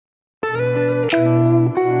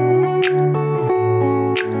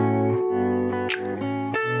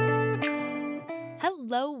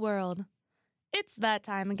It's that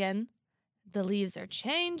time again. The leaves are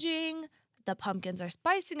changing, the pumpkins are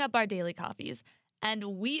spicing up our daily coffees,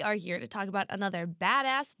 and we are here to talk about another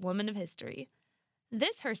badass woman of history.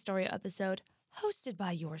 This Her Story episode, hosted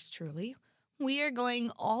by yours truly, we are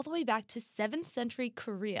going all the way back to 7th century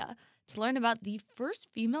Korea to learn about the first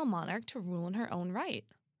female monarch to rule in her own right,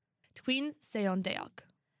 Queen Seondeok.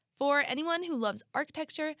 For anyone who loves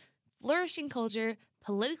architecture, flourishing culture,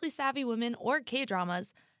 politically savvy women, or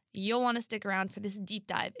K-dramas, you'll want to stick around for this deep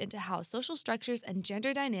dive into how social structures and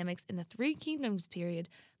gender dynamics in the Three Kingdoms period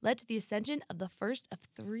led to the ascension of the first of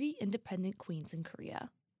 3 independent queens in Korea.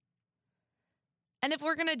 And if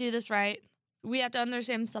we're going to do this right, we have to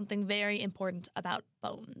understand something very important about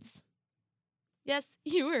bones. Yes,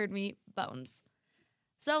 you heard me, bones.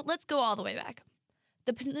 So let's go all the way back.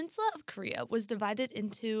 The peninsula of Korea was divided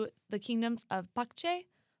into the kingdoms of Bakche,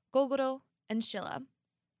 Gogoro, and Shilla.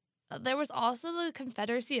 There was also the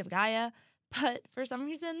Confederacy of Gaia, but for some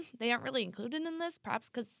reason, they aren't really included in this, perhaps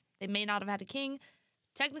because they may not have had a king.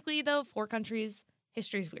 Technically, though, 4 countries,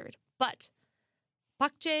 history's weird. But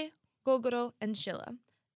Bakche, Gogoro, and Shilla,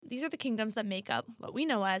 these are the kingdoms that make up what we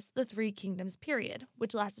know as the Three Kingdoms period,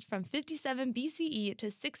 which lasted from 57 BCE to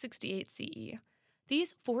 668 CE.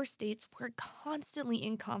 These 4 states were constantly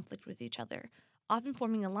in conflict with each other, often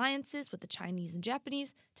forming alliances with the Chinese and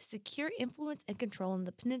Japanese to secure influence and control on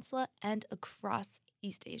the peninsula and across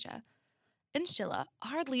East Asia. In Shilla,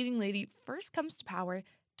 our leading lady first comes to power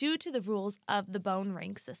due to the rules of the bone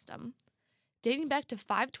rank system. Dating back to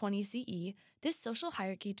 520 CE, this social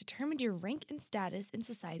hierarchy determined your rank and status in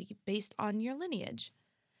society based on your lineage.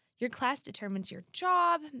 Your class determines your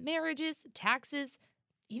job, marriages, taxes,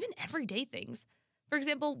 even everyday things. For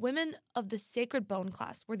example, women of the sacred bone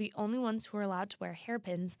class were the only ones who were allowed to wear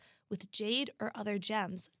hairpins with jade or other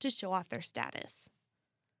gems to show off their status.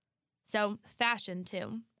 So, fashion,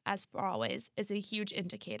 too, as always, is a huge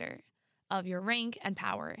indicator of your rank and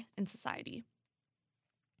power in society.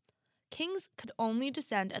 Kings could only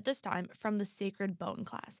descend at this time from the sacred bone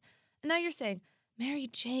class. And now you're saying, Mary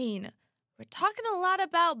Jane, we're talking a lot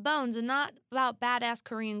about bones and not about badass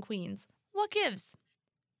Korean queens. What gives?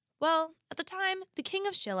 Well, at the time, the king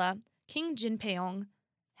of Shilla, King Jinpeong,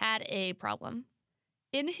 had a problem.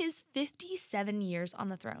 In his 57 years on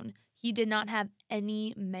the throne, he did not have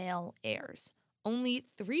any male heirs, only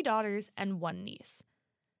 3 daughters and 1 niece.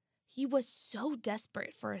 He was so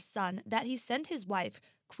desperate for a son that he sent his wife,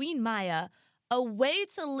 Queen Maya, away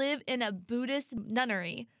to live in a Buddhist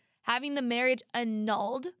nunnery, having the marriage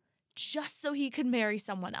annulled just so he could marry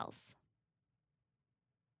someone else.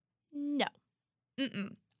 No.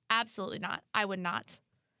 Absolutely not. I would not.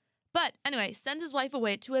 But anyway, sends his wife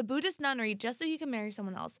away to a Buddhist nunnery just so he can marry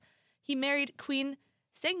someone else. He married Queen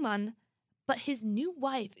Sengmun, but his new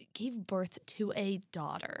wife gave birth to a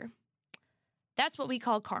daughter. That's what we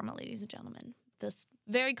call karma, ladies and gentlemen. This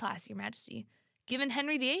very classy, Your Majesty. Giving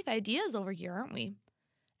Henry VIII ideas over here, aren't we?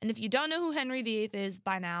 And if you don't know who Henry VIII is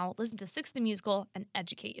by now, listen to Six the Musical and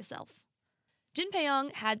educate yourself.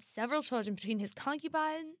 Jinpeong had several children between his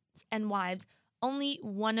concubines and wives, only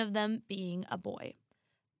one of them being a boy.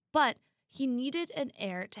 But he needed an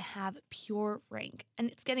heir to have pure rank, and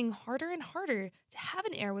it's getting harder and harder to have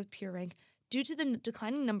an heir with pure rank due to the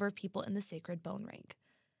declining number of people in the sacred bone rank.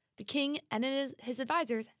 The king and his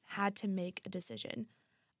advisors had to make a decision.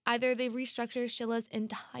 Either they restructure Shilla's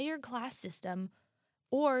entire class system,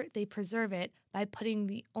 or they preserve it by putting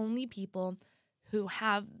the only people who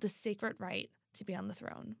have the sacred right to be on the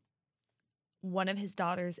throne. One of his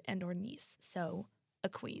daughters and or niece, so a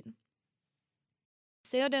queen.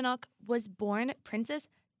 Seondeok was born Princess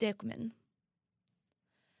Deokmin.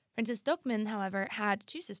 Princess Deokmin, however, had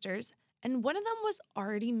 2 sisters, and one of them was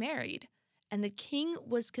already married, and the king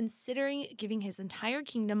was considering giving his entire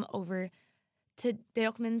kingdom over to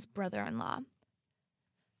Deokmin's brother-in-law.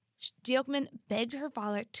 Deokmin begged her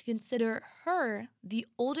father to consider her the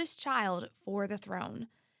oldest child for the throne,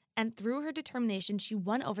 and through her determination, she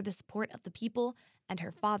won over the support of the people, and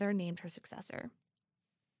her father named her successor.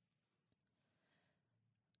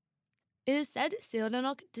 It is said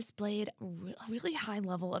Seondeok displayed a really high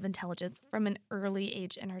level of intelligence from an early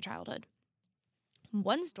age in her childhood.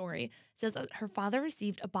 One story says that her father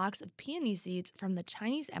received a box of peony seeds from the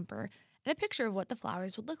Chinese emperor and a picture of what the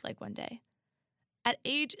flowers would look like one day. At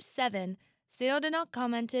age 7, Seondeok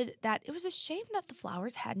commented that it was a shame that the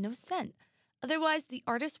flowers had no scent. Otherwise, the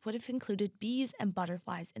artist would have included bees and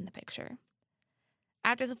butterflies in the picture.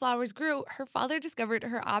 After the flowers grew, her father discovered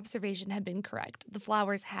her observation had been correct. The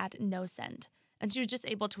flowers had no scent, and she was just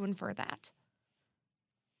able to infer that.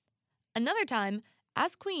 Another time,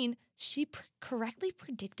 as queen, she correctly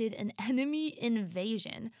predicted an enemy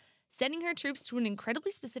invasion, sending her troops to an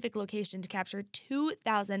incredibly specific location to capture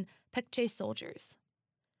 2,000 Paekche soldiers.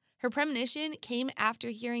 Her premonition came after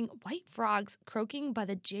hearing white frogs croaking by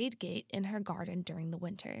the Jade Gate in her garden during the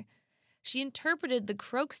winter. She interpreted the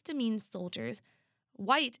croaks to mean soldiers,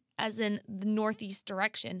 white as in the northeast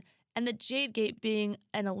direction, and the Jade Gate being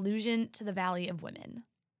an allusion to the Valley of Women.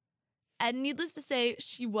 And needless to say,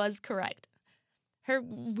 she was correct. Her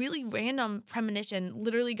really random premonition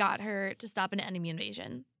literally got her to stop an enemy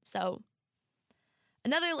invasion. So,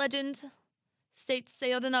 another legend states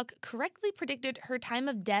Seodonok correctly predicted her time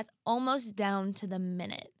of death almost down to the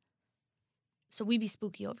minute. So we be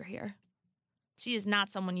spooky over here. She is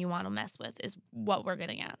not someone you want to mess with, is what we're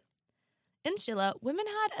getting at. In Shilla, women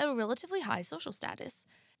had a relatively high social status.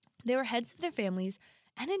 They were heads of their families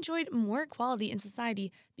and enjoyed more equality in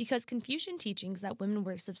society because Confucian teachings that women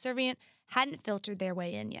were subservient hadn't filtered their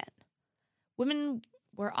way in yet. Women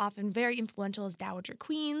were often very influential as dowager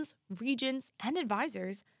queens, regents, and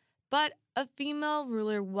advisors, but a female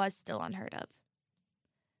ruler was still unheard of.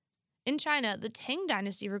 In China, the Tang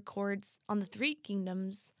dynasty records on the Three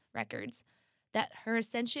Kingdoms records that her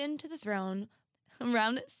ascension to the throne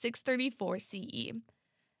around 634 CE.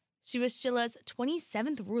 She was Shilla's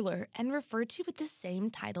 27th ruler and referred to with the same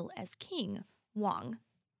title as king, Wang.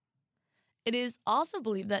 It is also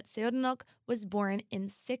believed that Seodonok was born in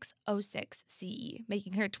 606 CE,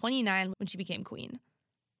 making her 29 when she became queen.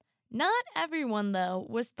 Not everyone, though,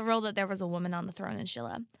 was thrilled that there was a woman on the throne in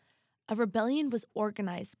Shilla. A rebellion was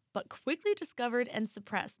organized, but quickly discovered and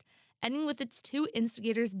suppressed, ending with its two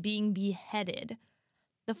instigators being beheaded.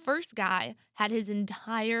 The first guy had his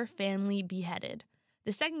entire family beheaded.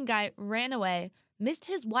 The second guy ran away, missed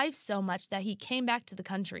his wife so much that he came back to the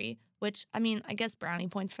country, which, I guess brownie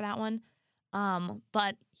points for that one.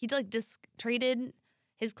 But he traded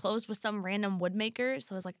his clothes with some random woodmaker,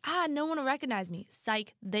 so it was like, no one will recognize me.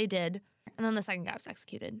 Psych, they did. And then the second guy was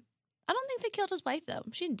executed. I don't think they killed his wife, though.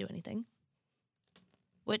 She didn't do anything.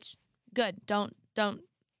 Which, good. Don't.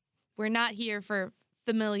 We're not here for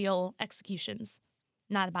familial executions.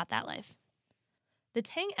 Not about that life. The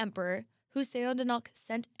Tang emperor, who Seodonok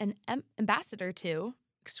sent an ambassador to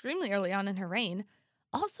extremely early on in her reign,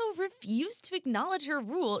 also refused to acknowledge her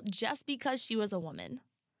rule just because she was a woman.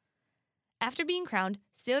 After being crowned,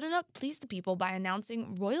 Seodonok pleased the people by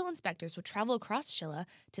announcing royal inspectors would travel across Shilla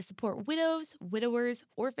to support widows, widowers,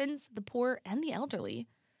 orphans, the poor, and the elderly.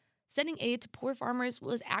 Sending aid to poor farmers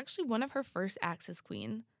was actually one of her first acts as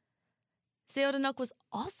queen. Seodonok was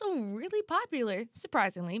also really popular,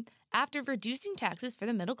 surprisingly, after reducing taxes for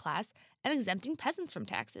the middle class and exempting peasants from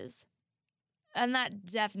taxes. And that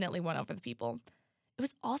definitely won over the people. It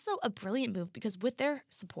was also a brilliant move because with their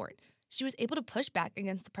support, she was able to push back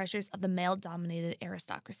against the pressures of the male-dominated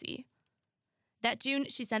aristocracy. That June,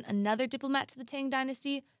 she sent another diplomat to the Tang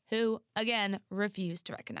dynasty, who, again, refused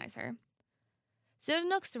to recognize her.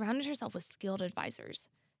 Seodonok surrounded herself with skilled advisors.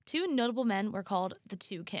 Two notable men were called the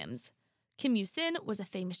Two Kims. Kim Yu-sin was a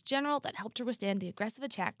famous general that helped her withstand the aggressive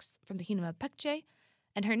attacks from the kingdom of Paekche,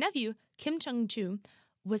 and her nephew, Kim Chung-chu,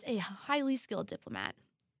 was a highly skilled diplomat.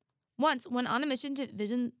 Once, when on a mission to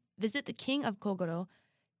visit the king of Kogoro,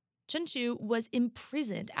 Chun-chu was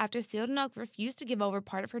imprisoned after Seodonok refused to give over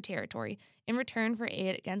part of her territory in return for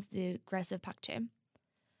aid against the aggressive Paekche.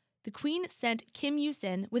 The queen sent Kim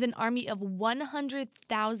Yu-sin with an army of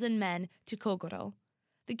 100,000 men to Kogoro.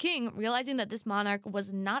 The king, realizing that this monarch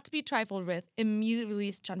was not to be trifled with, immediately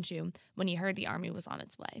released Chun-chu when he heard the army was on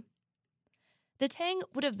its way. The Tang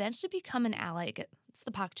would eventually become an ally against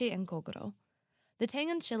the Paekche and Kogoro. The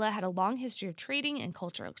Tang and Shilla had a long history of trading and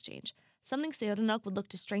cultural exchange, something Seodonok would look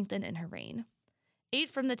to strengthen in her reign.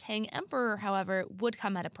 Aid from the Tang emperor, however, would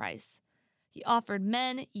come at a price. He offered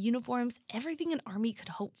men, uniforms, everything an army could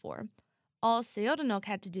hope for. All Seodonok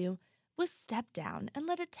had to do was step down and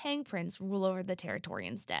let a Tang prince rule over the territory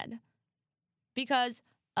instead. Because,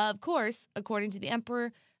 of course, according to the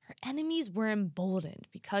emperor, her enemies were emboldened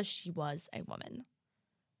because she was a woman.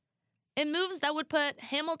 In moves that would put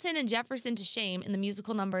Hamilton and Jefferson to shame in the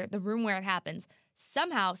musical number The Room Where It Happens,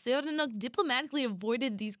 somehow Seodonok diplomatically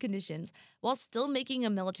avoided these conditions while still making a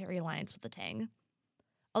military alliance with the Tang.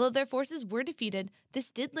 Although their forces were defeated,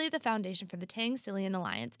 this did lay the foundation for the Tang-Silian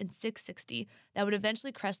alliance in 660 that would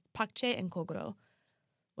eventually crest Paekche and Kogoro,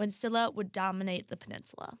 when Silla would dominate the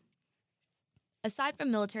peninsula. Aside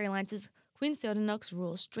from military alliances, Queen Seodonok's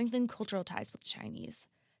rule strengthened cultural ties with the Chinese.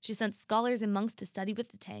 She sent scholars and monks to study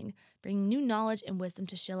with the Tang, bringing new knowledge and wisdom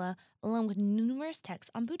to Shilla, along with numerous texts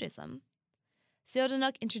on Buddhism.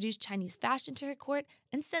 Seodonok introduced Chinese fashion to her court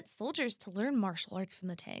and sent soldiers to learn martial arts from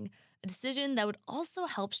the Tang, a decision that would also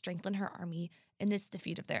help strengthen her army in its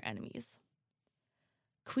defeat of their enemies.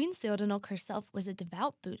 Queen Seodonok herself was a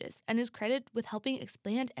devout Buddhist and is credited with helping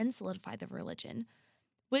expand and solidify the religion,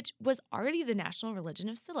 which was already the national religion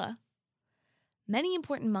of Silla. Many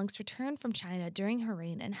important monks returned from China during her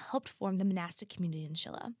reign and helped form the monastic community in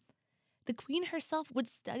Shilla. The queen herself would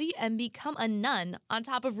study and become a nun on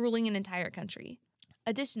top of ruling an entire country.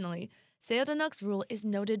 Additionally, Seodonok's rule is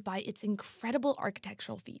noted by its incredible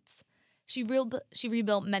architectural feats. She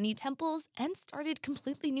rebuilt many temples and started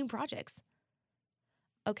completely new projects.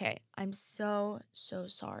 Okay, I'm so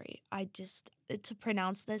sorry. To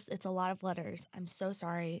pronounce this, it's a lot of letters. I'm so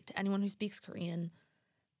sorry to anyone who speaks Korean.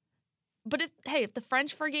 But if the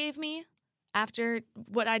French forgave me after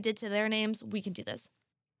what I did to their names, we can do this.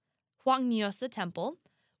 Hwangnyose Temple,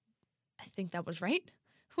 I think that was right,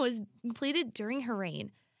 was completed during her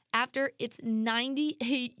reign after its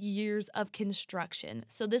 98 years of construction.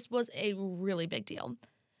 So this was a really big deal.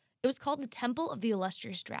 It was called the Temple of the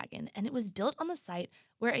Illustrious Dragon, and it was built on the site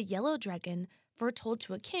where a yellow dragon foretold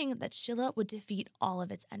to a king that Shilla would defeat all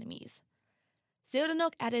of its enemies.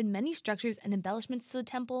 Seodonok added many structures and embellishments to the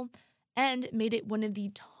temple and made it one of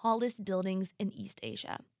the tallest buildings in East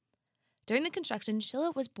Asia. During the construction,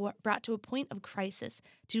 Shilla was brought to a point of crisis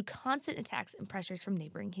due to constant attacks and pressures from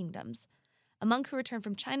neighboring kingdoms. A monk who returned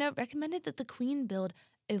from China recommended that the queen build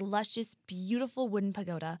a luscious, beautiful wooden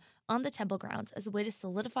pagoda on the temple grounds as a way to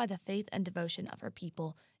solidify the faith and devotion of her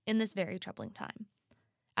people in this very troubling time.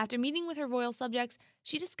 After meeting with her royal subjects,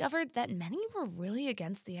 she discovered that many were really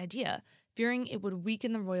against the idea, fearing it would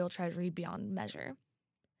weaken the royal treasury beyond measure.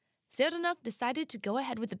 Seodonok decided to go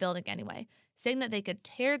ahead with the building anyway, saying that they could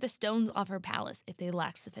tear the stones off her palace if they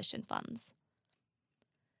lacked sufficient funds.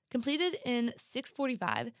 Completed in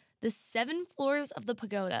 645, the 7 floors of the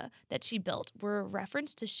pagoda that she built were a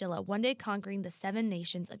reference to Shilla one day conquering the 7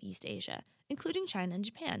 nations of East Asia, including China and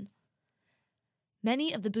Japan.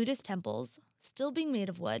 Many of the Buddhist temples, still being made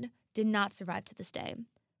of wood, did not survive to this day,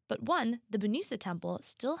 but one, the Bunisa Temple,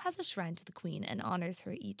 still has a shrine to the queen and honors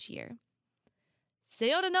her each year.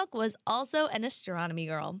 Seodonok was also an astronomy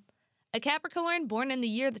girl, a Capricorn born in the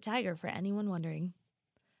year of the tiger, for anyone wondering.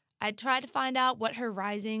 I tried to find out what her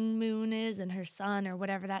rising moon is and her sun or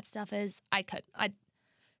whatever that stuff is.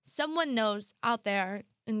 Someone knows out there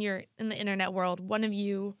in the internet world. One of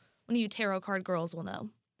you tarot card girls will know.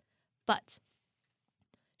 But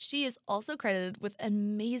she is also credited with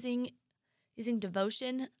amazing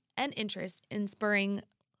devotion and interest in spurring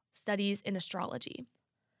studies in astrology.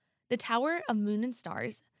 The Tower of Moon and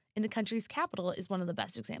Stars in the country's capital is one of the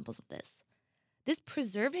best examples of this. This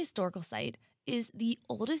preserved historical site is the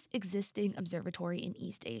oldest existing observatory in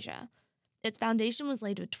East Asia. Its foundation was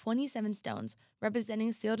laid with 27 stones,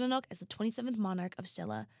 representing Seodonok as the 27th monarch of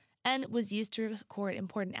Shilla, and was used to record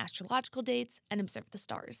important astrological dates and observe the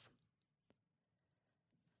stars.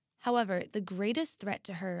 However, the greatest threat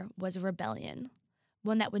to her was a rebellion,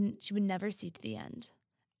 one that she would never see to the end.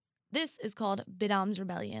 This is called Bidam's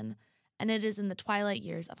Rebellion, and it is in the twilight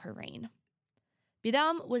years of her reign.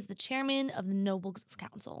 Bidam was the chairman of the Nobles'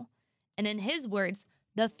 Council, and in his words,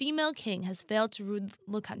 the female king has failed to rule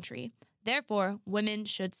the country. Therefore, women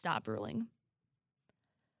should stop ruling.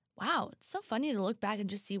 Wow, it's so funny to look back and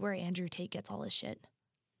just see where Andrew Tate gets all his shit.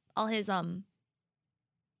 All his, I don't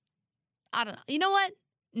know. You know what?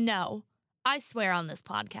 No, I swear on this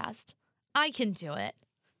podcast. I can do it.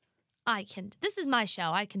 This is my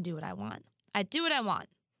show. I can do what I want. I do what I want.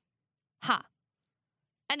 Ha.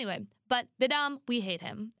 Anyway, but Bidam, we hate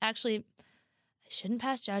him. Actually, I shouldn't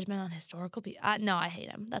pass judgment on historical people. No, I hate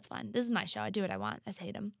him. That's fine. This is my show. I do what I want. I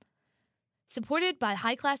hate him. Supported by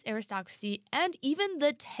high-class aristocracy and even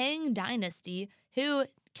the Tang dynasty, who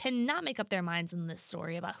cannot make up their minds in this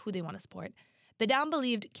story about who they want to support, Bidam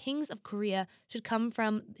believed kings of Korea should come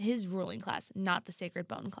from his ruling class, not the sacred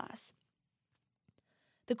bone class.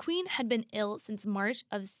 The queen had been ill since March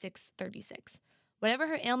of 636. Whatever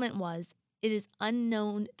her ailment was, it is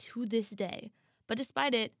unknown to this day. But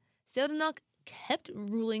despite it, Seodonok kept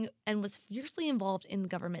ruling and was fiercely involved in the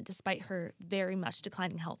government despite her very much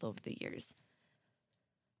declining health over the years.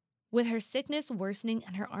 With her sickness worsening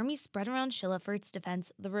and her army spread around Shilla for its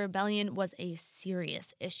defense, the rebellion was a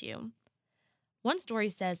serious issue. One story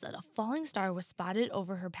says that a falling star was spotted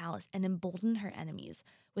over her palace and emboldened her enemies,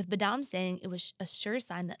 with Bidam saying it was a sure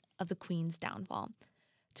sign of the queen's downfall.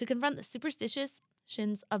 To confront the superstitions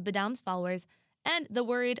of Bidam's followers and the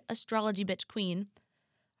worried astrology bitch queen,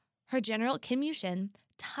 her general Kim Yushin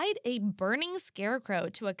tied a burning scarecrow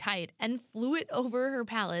to a kite and flew it over her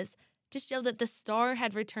palace to show that the star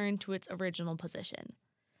had returned to its original position.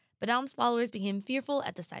 Bidam's followers became fearful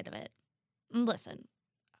at the sight of it. Listen,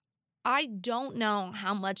 I don't know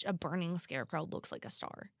how much a burning scarecrow looks like a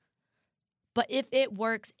star, But if it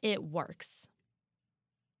works, it works.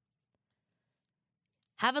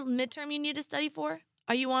 Have a midterm you need to study for?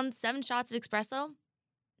 Are you on 7 shots of espresso?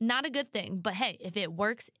 Not a good thing, but hey, if it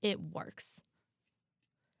works, it works.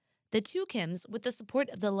 The two Kims, with the support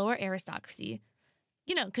of the lower aristocracy,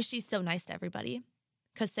 because she's so nice to everybody,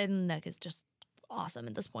 because Seodonok is just awesome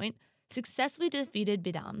at this point, successfully defeated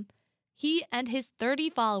Bidam. He and his 30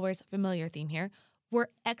 followers, familiar theme here, were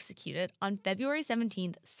executed on February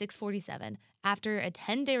 17th, 647, after a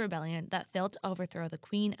 10-day rebellion that failed to overthrow the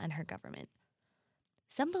queen and her government.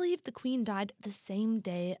 Some believe the queen died the same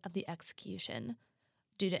day of the execution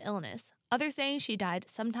due to illness, others saying she died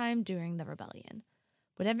sometime during the rebellion.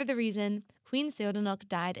 Whatever the reason, Queen Seodonok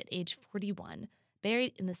died at age 41,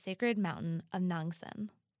 buried in the sacred mountain of Nangsan.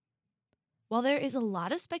 While there is a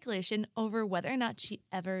lot of speculation over whether or not she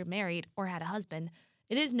ever married or had a husband,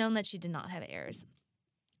 it is known that she did not have heirs.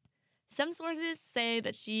 Some sources say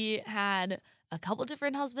that she had a couple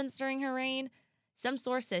different husbands during her reign. Some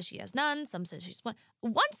source says she has none. Some says she's one.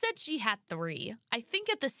 One said she had 3, I think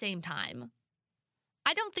at the same time.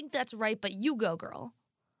 I don't think that's right, but you go, girl.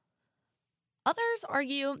 Others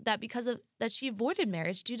argue that that she avoided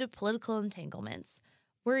marriage due to political entanglements,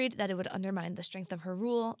 worried that it would undermine the strength of her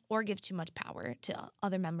rule or give too much power to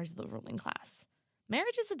other members of the ruling class.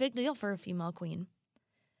 Marriage is a big deal for a female queen.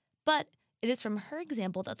 But it is from her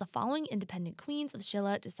example that the following independent queens of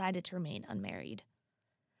Shilla decided to remain unmarried.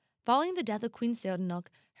 Following the death of Queen Seodonok,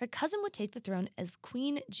 her cousin would take the throne as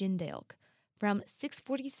Queen Jindeok from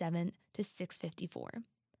 647 to 654.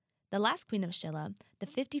 The last queen of Shilla, the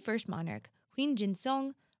 51st monarch, Queen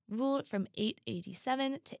Jinseong, ruled from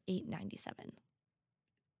 887 to 897.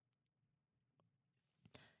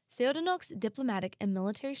 Seodonok's diplomatic and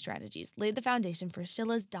military strategies laid the foundation for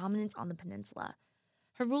Shilla's dominance on the peninsula.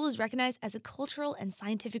 Her rule is recognized as a cultural and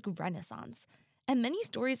scientific renaissance, and many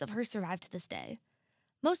stories of her survive to this day.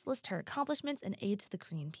 Most list her accomplishments and aid to the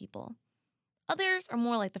Korean people. Others are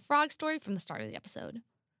more like the frog story from the start of the episode,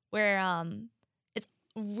 where it's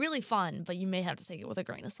really fun, but you may have to take it with a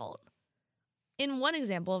grain of salt. In one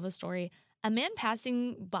example of a story, a man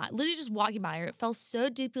passing by, literally just walking by her, fell so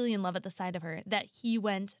deeply in love at the sight of her that he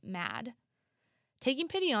went mad. Taking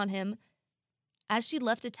pity on him, as she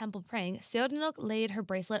left a temple praying, Seodonok laid her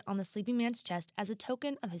bracelet on the sleeping man's chest as a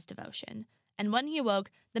token of his devotion. And when he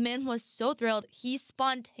awoke, the man was so thrilled, he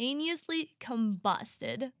spontaneously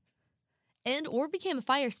combusted or became a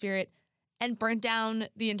fire spirit and burnt down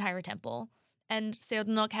the entire temple. And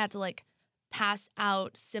Seodonok had to pass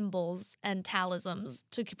out symbols and talismans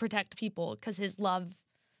to protect people because his love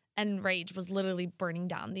and rage was literally burning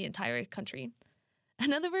down the entire country.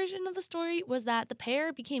 Another version of the story was that the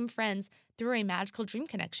pair became friends through a magical dream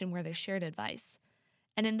connection where they shared advice.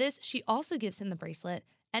 And in this, she also gives him the bracelet,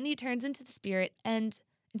 and he turns into a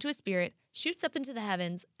spirit, shoots up into the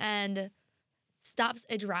heavens, and stops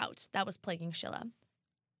a drought that was plaguing Shilla.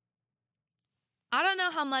 I don't know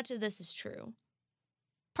how much of this is true.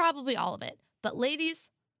 Probably all of it. But ladies,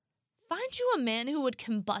 find you a man who would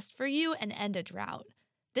combust for you and end a drought.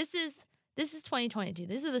 This is 2022.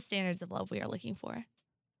 These are the standards of love we are looking for.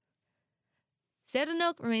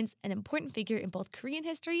 Seodonok remains an important figure in both Korean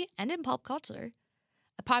history and in pop culture.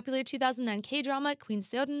 A popular 2009 K-drama, Queen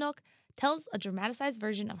Seodonok, tells a dramatized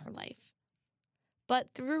version of her life. But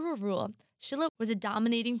through her rule, Shilla was a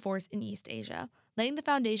dominating force in East Asia, laying the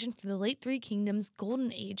foundation for the late Three Kingdoms'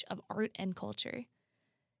 golden age of art and culture.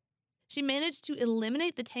 She managed to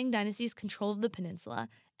eliminate the Tang dynasty's control of the peninsula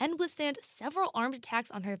and withstand several armed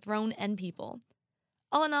attacks on her throne and people.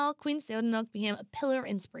 All in all, Queen Seodonok became a pillar of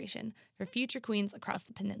inspiration for future queens across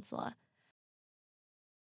the peninsula.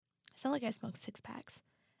 I sound like I smoked 6-packs.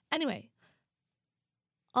 Anyway,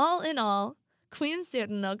 all in all, Queen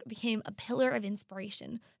Seodonok became a pillar of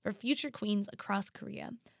inspiration for future queens across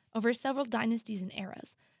Korea over several dynasties and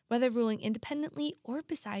eras, whether ruling independently or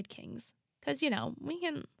beside kings. Because,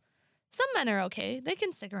 some men are okay. They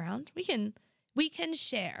can stick around. We can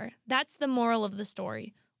share. That's the moral of the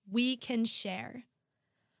story. We can share.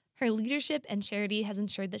 Her leadership and charity has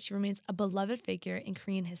ensured that she remains a beloved figure in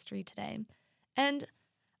Korean history today. And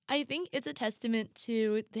I think it's a testament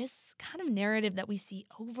to this kind of narrative that we see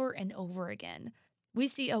over and over again. We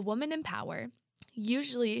see a woman in power,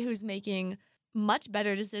 usually who's making much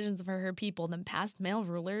better decisions for her people than past male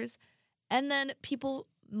rulers, and then people,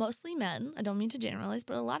 mostly men, I don't mean to generalize,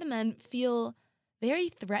 but a lot of men feel very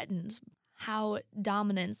threatened how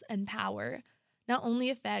dominance and power not only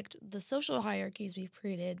affect the social hierarchies we've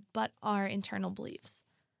created, but our internal beliefs.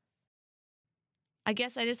 I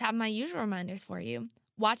guess I just have my usual reminders for you.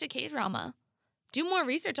 Watch a K-drama. Do more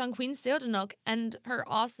research on Queen Seodonok and her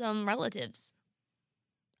awesome relatives.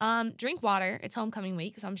 Drink water. It's homecoming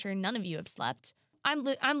week, so I'm sure none of you have slept.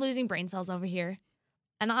 I'm losing brain cells over here.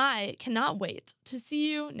 And I cannot wait to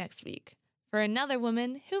see you next week for another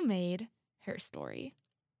woman who made her story.